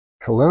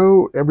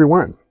Hello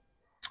everyone.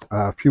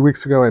 A few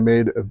weeks ago I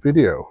made a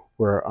video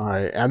where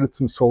I added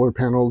some solar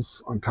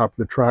panels on top of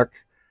the truck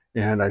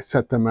and I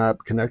set them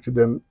up, connected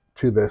them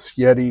to this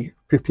Yeti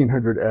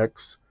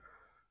 1500X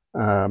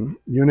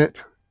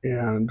unit,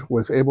 and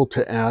was able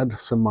to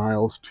add some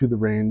miles to the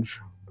range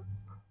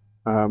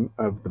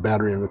of the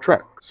battery in the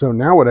truck. So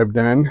now what I've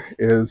done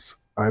is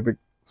I've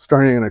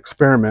started an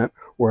experiment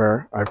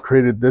where I've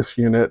created this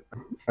unit.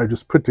 I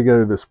just put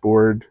together this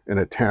board and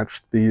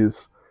attached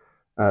these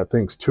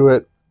things to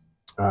it.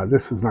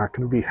 This is not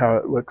going to be how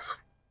it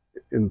looks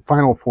in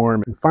final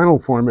form. In final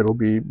form, it'll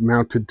be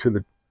mounted to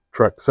the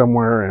truck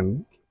somewhere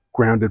and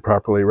grounded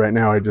properly. Right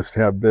now, I just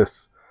have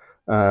this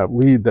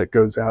lead that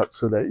goes out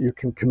so that you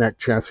can connect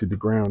chassis to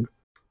ground.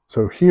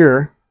 So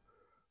here,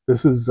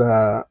 this is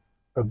a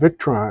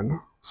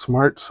Victron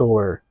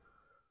SmartSolar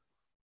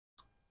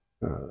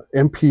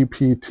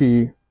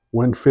mppt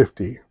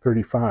 150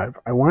 35.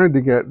 I wanted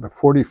to get the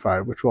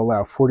 45, which will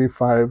allow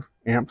 45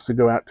 amps to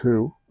go out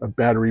to a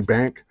battery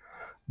bank,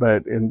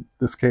 but in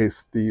this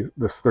case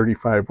this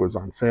 35 was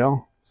on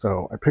sale,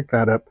 so I picked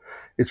that up.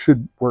 It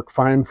should work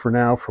fine for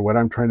now for what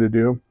I'm trying to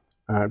do.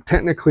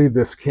 Technically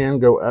this can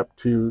go up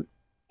to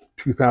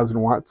 2,000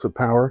 watts of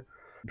power.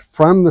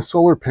 From the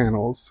solar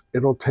panels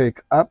it'll take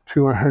up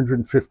to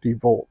 150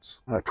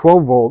 volts,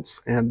 12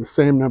 volts, and the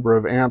same number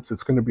of amps.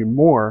 It's going to be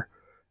more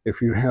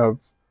if you have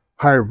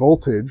higher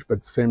voltage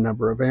but the same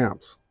number of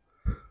amps.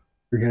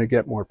 You're going to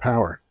get more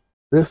power.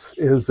 This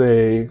is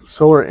a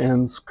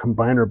SolarEnz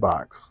combiner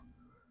box,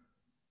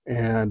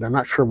 and I'm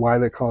not sure why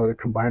they call it a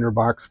combiner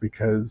box,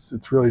 because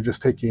it's really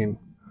just taking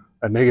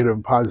a negative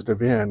and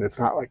positive in. It's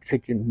not like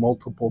taking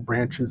multiple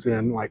branches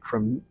in, like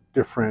from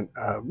different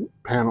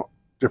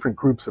different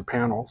groups of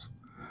panels.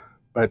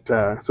 But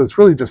so it's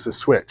really just a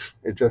switch.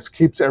 It just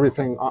keeps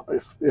everything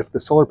off. If the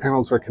solar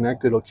panels are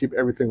connected, it'll keep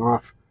everything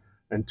off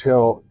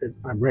until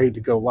I'm ready to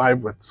go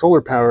live with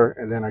solar power,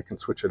 and then I can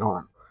switch it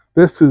on.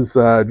 This is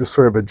just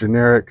sort of a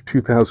generic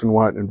 2,000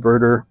 watt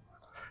inverter.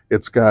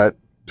 It's got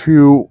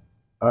two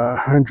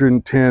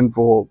 110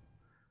 volt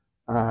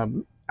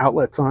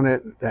outlets on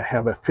it that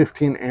have a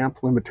 15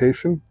 amp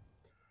limitation.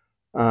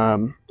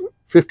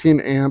 15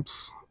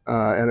 amps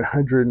at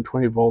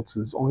 120 volts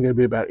is only going to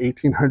be about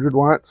 1,800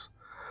 watts.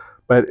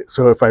 But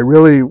so if I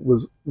really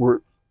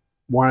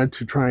wanted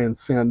to try and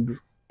send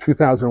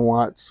 2,000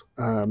 watts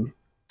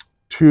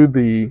to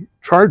the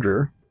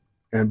charger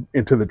and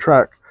into the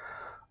truck,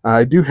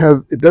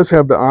 it does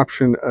have the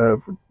option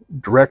of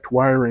direct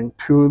wiring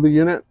to the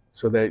unit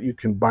so that you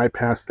can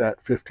bypass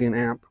that 15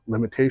 amp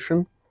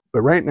limitation.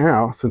 But right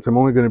now, since I'm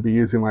only going to be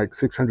using like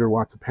 600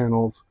 watts of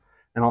panels,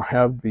 and I'll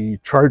have the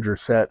charger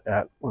set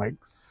at like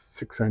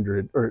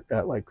 600 or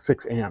at like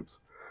 6 amps,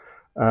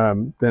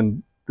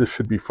 then this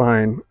should be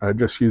fine,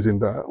 just using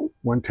the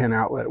 110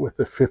 outlet with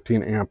the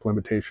 15 amp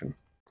limitation.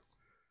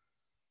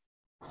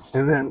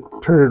 And then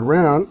turn it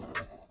around,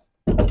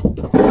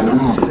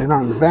 and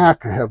on the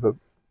back I have a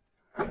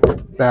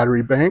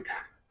battery bank.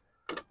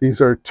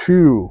 These are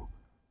two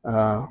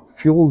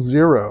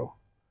FuelZero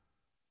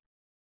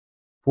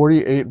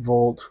 48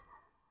 volt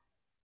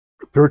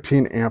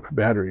 13 amp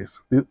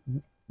batteries.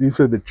 These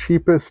are the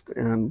cheapest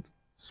and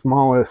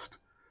smallest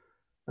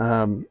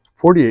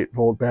 48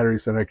 volt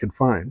batteries that I could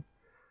find.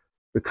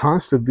 The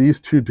cost of these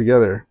two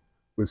together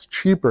was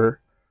cheaper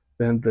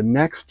than the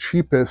next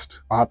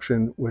cheapest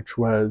option, which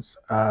was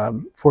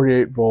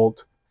 48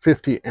 volt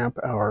 50 amp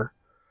hour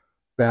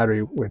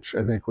battery, which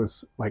I think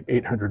was like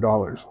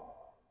 $800.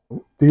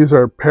 These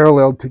are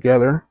paralleled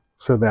together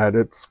so that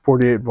it's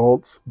 48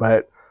 volts,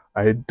 but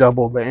I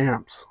doubled the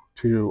amps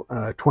to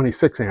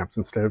 26 amps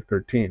instead of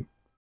 13.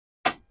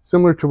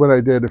 Similar to what I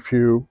did a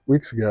few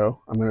weeks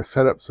ago, I'm going to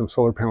set up some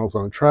solar panels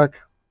on the truck.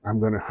 I'm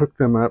going to hook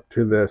them up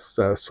to this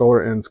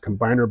SolarEnz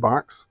combiner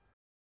box,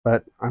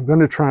 but I'm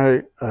going to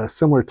try a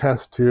similar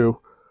test to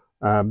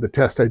the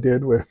test I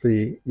did with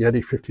the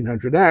Yeti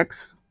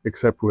 1500X,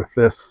 except with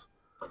this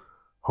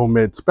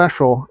homemade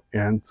special,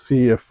 and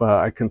see if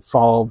I can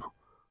solve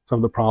some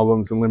of the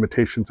problems and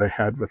limitations I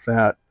had with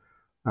that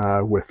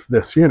with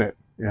this unit.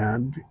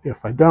 And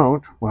if I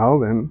don't, well,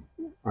 then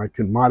I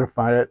can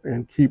modify it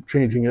and keep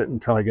changing it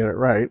until I get it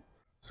right.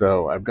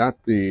 So I've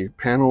got the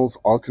panels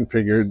all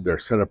configured. They're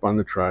set up on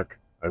the truck.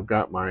 I've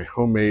got my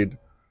homemade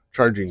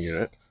charging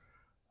unit.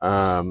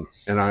 And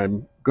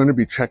I'm going to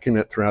be checking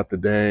it throughout the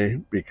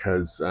day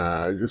because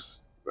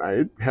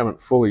I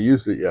haven't fully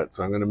used it yet.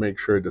 So I'm going to make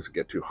sure it doesn't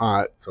get too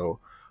hot. So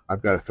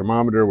I've got a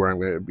thermometer where I'm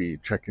going to be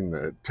checking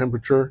the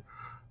temperature.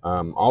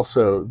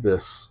 Also,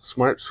 this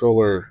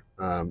SmartSolar,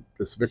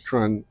 this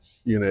Victron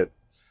unit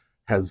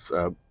is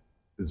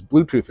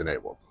Bluetooth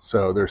enabled.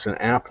 So there's an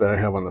app that I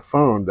have on the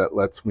phone that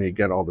lets me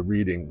get all the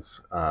readings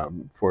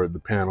for the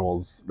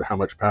panels, how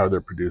much power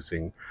they're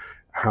producing,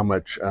 how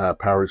much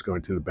power is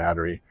going to the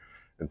battery,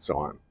 and so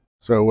on.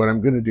 So what I'm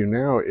going to do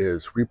now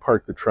is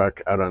repark the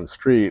truck out on the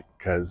street,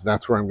 because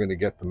that's where I'm going to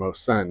get the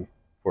most sun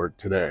for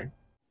today.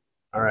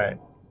 All right,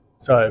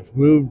 so I've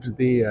moved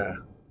the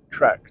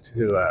truck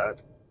to a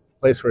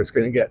place where it's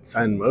going to get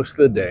sun most of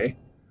the day.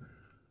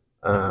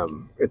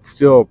 It's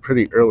still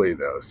pretty early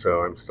though, so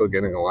I'm still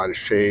getting a lot of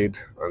shade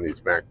on these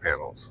back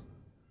panels.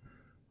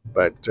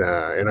 But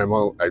and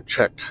I've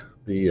checked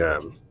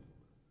the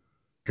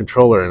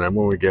controller, and I'm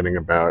only getting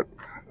about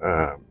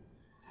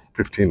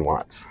 15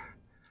 watts.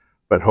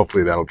 But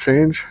hopefully that'll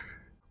change.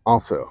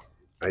 Also,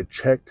 I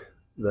checked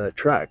the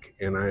truck,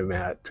 and I'm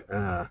at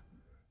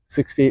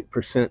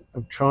 68%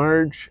 of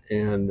charge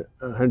and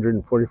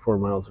 144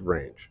 miles of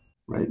range.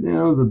 Right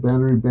now, the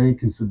battery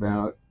bank is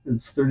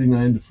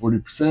 39 to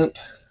 40%.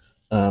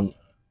 I'm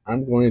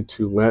going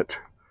to let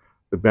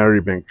the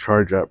battery bank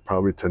charge up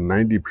probably to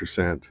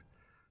 90%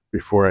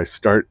 before I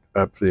start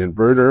up the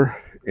inverter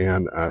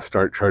and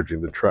start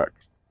charging the truck.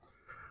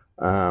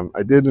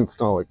 I did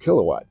install a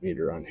kilowatt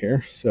meter on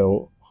here,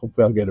 so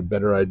hopefully I'll get a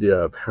better idea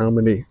of how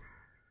many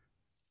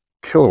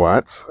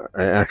kilowatts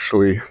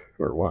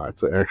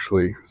watts I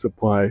actually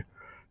supply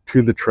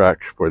to the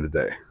truck for the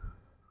day.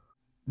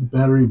 The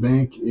battery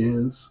bank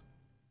is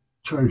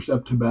charged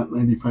up to about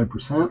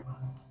 95%.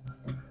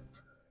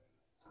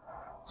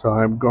 So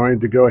I'm going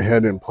to go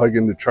ahead and plug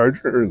in the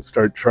charger and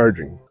start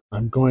charging.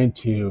 I'm going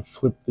to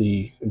flip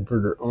the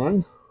inverter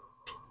on,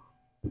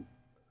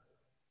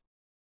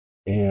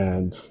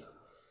 and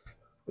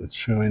it's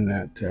showing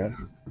that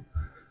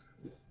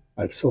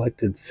I've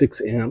selected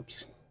 6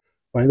 amps.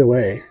 By the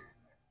way,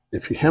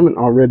 if you haven't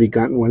already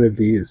gotten one of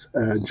these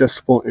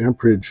adjustable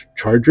amperage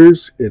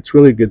chargers, it's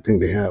really a good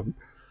thing to have,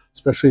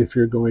 especially if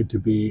you're going to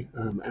be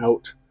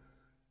out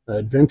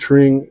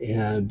adventuring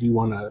and you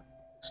want to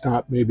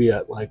stop maybe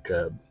at like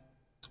a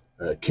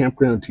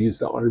campground to use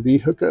the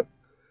RV hookup,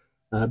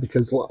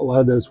 because a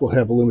lot of those will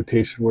have a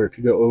limitation where if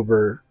you go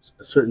over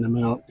a certain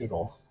amount,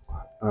 it'll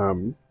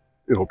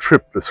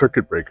trip the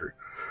circuit breaker.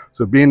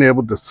 So being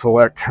able to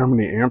select how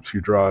many amps you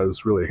draw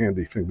is really a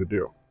handy thing to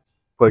do.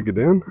 Plug it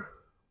in.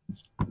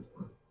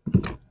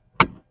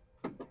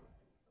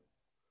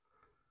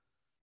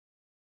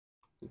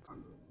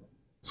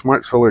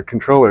 SmartSolar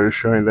controller is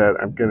showing that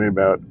I'm getting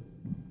about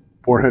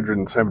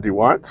 470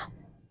 watts.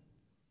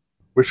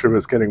 Wish I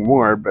was getting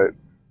more, but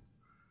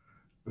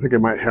I think it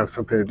might have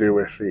something to do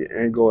with the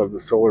angle of the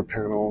solar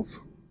panels.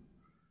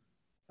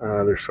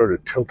 They're sort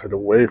of tilted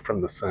away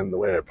from the sun the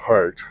way I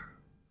parked.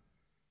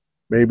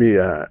 Maybe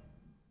a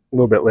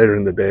little bit later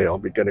in the day I'll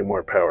be getting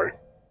more power.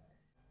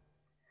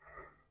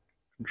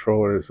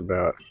 Controller is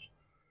about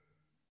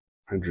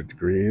 100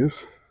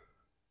 degrees.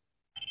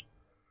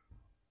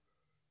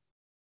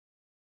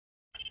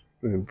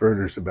 The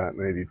inverter's about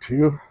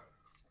 92.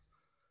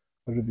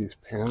 What are these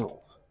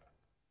panels?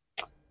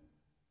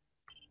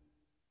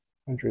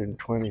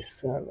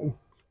 127.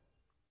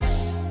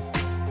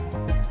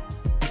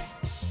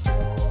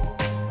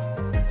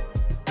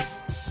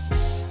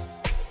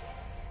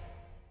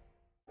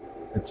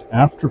 It's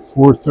after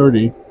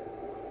 4:30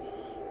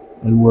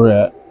 and we're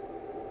at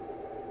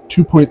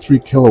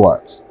 2.3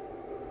 kilowatts.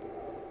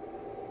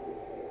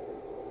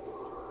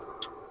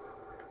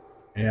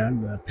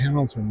 And the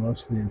panels are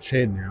mostly in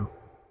shade now.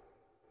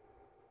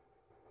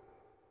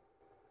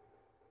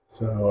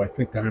 So I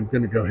think I'm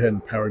going to go ahead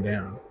and power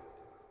down.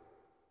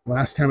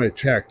 Last time I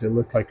checked, it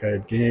looked like I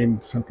had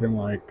gained something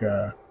like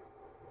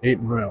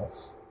 8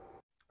 miles.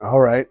 All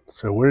right,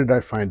 so what did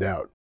I find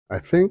out? I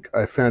think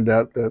I found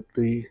out that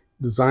the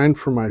design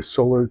for my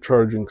solar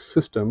charging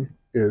system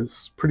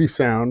is pretty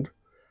sound.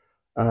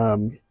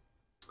 The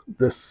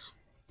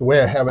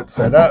way I have it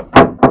set up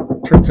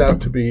turns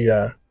out to be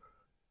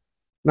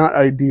not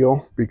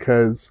ideal,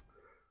 because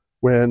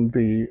when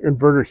the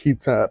inverter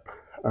heats up,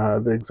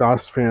 the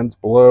exhaust fans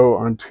blow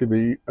onto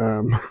the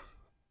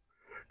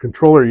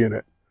controller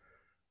unit,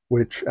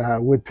 which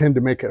would tend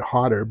to make it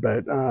hotter.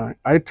 But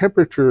I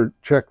temperature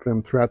checked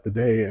them throughout the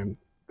day, and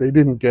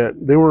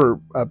they were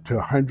up to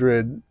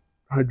 100,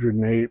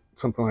 108,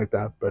 something like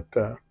that, but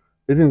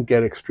they didn't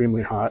get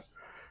extremely hot.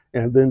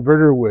 And the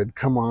inverter would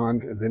come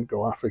on and then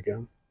go off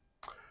again.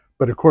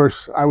 But of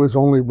course, I was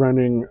only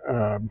running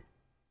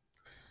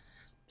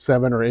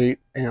 7 or 8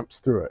 amps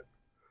through it.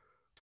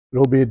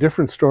 It'll be a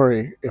different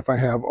story if I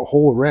have a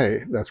whole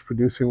array that's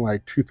producing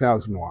like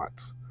 2,000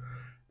 watts.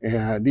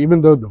 And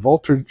even though the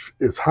voltage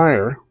is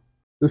higher,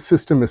 this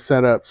system is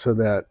set up so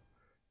that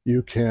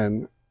you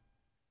can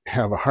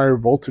have a higher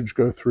voltage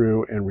go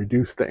through and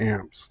reduce the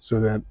amps so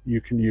that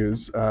you can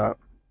use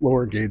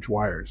lower gauge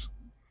wires.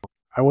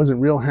 I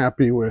wasn't real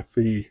happy with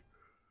the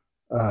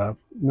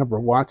number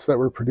of watts that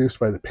were produced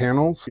by the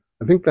panels.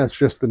 I think that's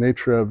just the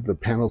nature of the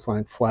panels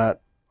lying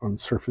flat on the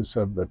surface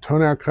of the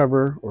tonneau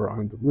cover or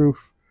on the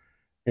roof,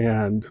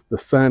 and the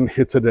sun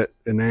hits it at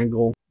an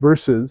angle,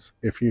 versus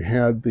if you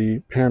had the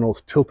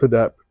panels tilted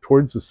up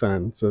towards the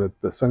sun so that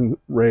the sun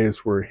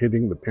rays were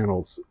hitting the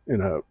panels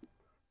in a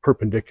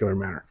perpendicular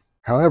manner.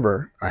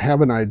 However, I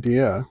have an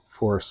idea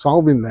for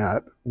solving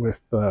that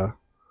with the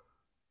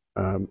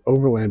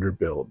overlander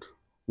build,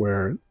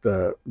 where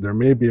there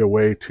may be a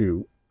way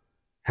to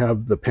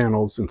have the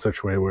panels in such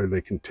a way where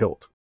they can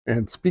tilt.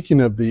 And speaking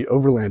of the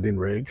overlanding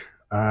rig,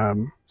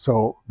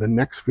 so the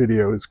next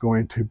video is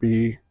going to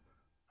be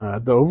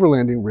the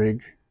overlanding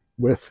rig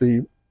with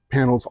the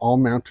panels all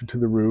mounted to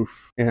the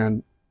roof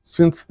and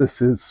since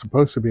this is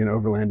supposed to be an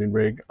overlanding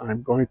rig,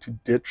 I'm going to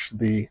ditch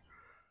the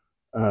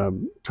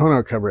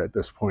tonneau cover at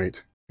this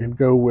point and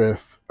go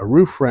with a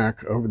roof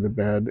rack over the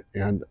bed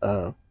and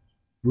a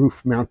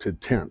roof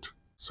mounted tent.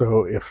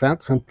 So if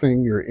that's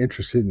something you're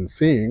interested in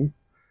seeing,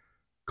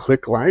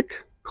 click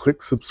like,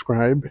 click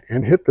subscribe,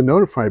 and hit the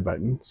notify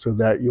button so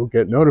that you'll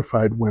get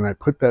notified when I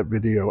put that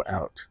video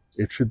out.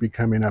 It should be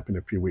coming up in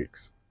a few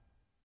weeks.